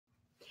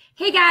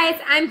Hey guys,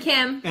 I'm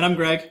Kim. And I'm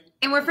Greg.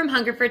 And we're from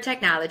Hungerford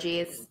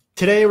Technologies.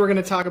 Today we're going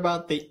to talk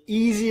about the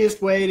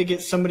easiest way to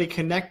get somebody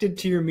connected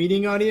to your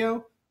meeting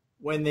audio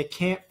when they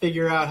can't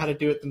figure out how to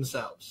do it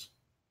themselves.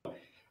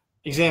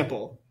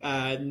 Example,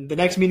 the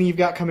next meeting you've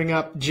got coming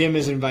up, Jim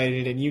is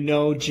invited, and you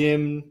know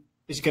Jim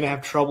is going to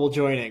have trouble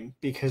joining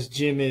because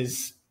Jim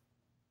is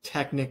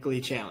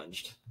technically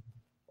challenged.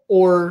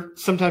 Or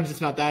sometimes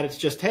it's not that, it's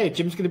just, hey,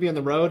 Jim's going to be on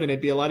the road, and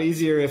it'd be a lot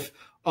easier if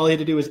all he had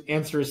to do was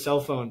answer his cell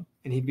phone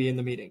and he'd be in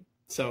the meeting.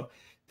 So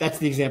that's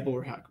the example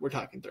we're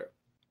talking through.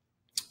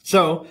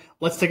 So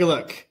let's take a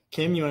look.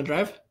 Kim, you want to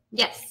drive?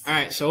 Yes. All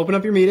right, so open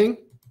up your meeting.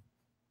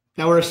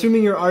 Now we're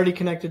assuming you're already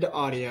connected to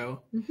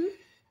audio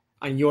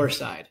on your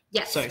side.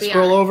 Yes, so you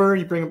scroll over,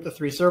 you bring up the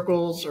three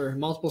circles or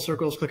multiple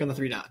circles, click on the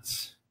three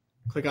dots.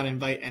 Click on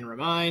invite and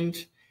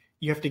remind.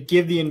 You have to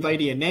give the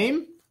invitee a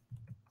name.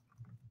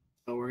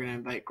 So we're going to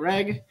invite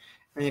Greg,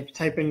 and you have to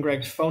type in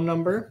Greg's phone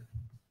number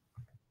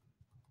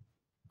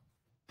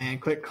and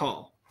click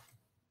call.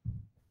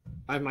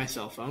 I have my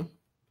cell phone.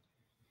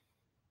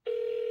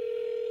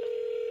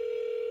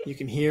 You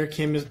can hear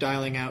Kim is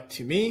dialing out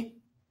to me.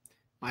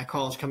 My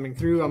call is coming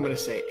through. I'm going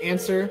to say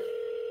answer.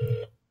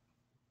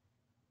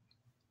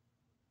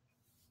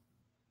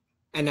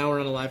 And now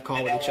we're on a live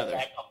call with each other. Go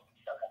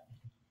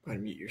ahead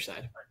and mute your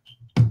side.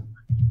 All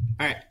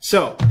right,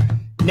 so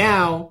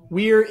now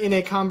we're in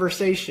a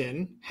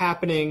conversation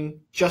happening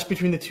just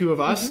between the two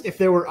of us. If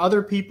there were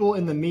other people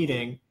in the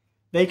meeting,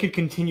 they could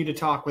continue to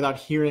talk without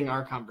hearing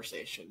our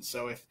conversation.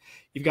 So if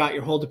you've got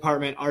your whole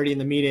department already in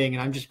the meeting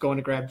and I'm just going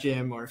to grab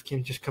Jim, or if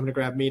Kim's just coming to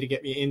grab me to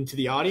get me into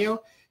the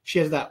audio, she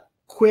has that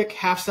quick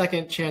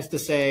half-second chance to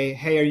say,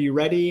 hey, are you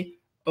ready?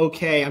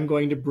 Okay, I'm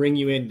going to bring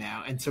you in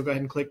now. And so go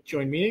ahead and click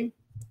join meeting.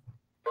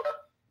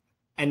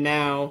 And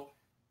now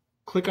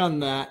click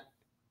on that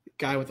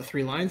guy with the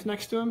three lines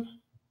next to him,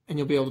 and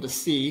you'll be able to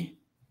see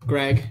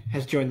Greg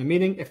has joined the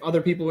meeting. If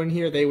other people were in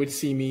here, they would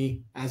see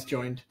me as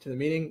joined to the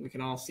meeting. We can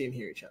all see and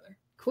hear each other.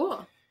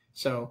 Cool.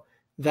 So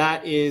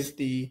that is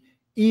the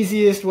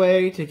easiest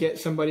way to get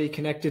somebody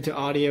connected to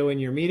audio in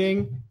your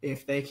meeting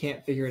if they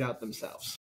can't figure it out themselves.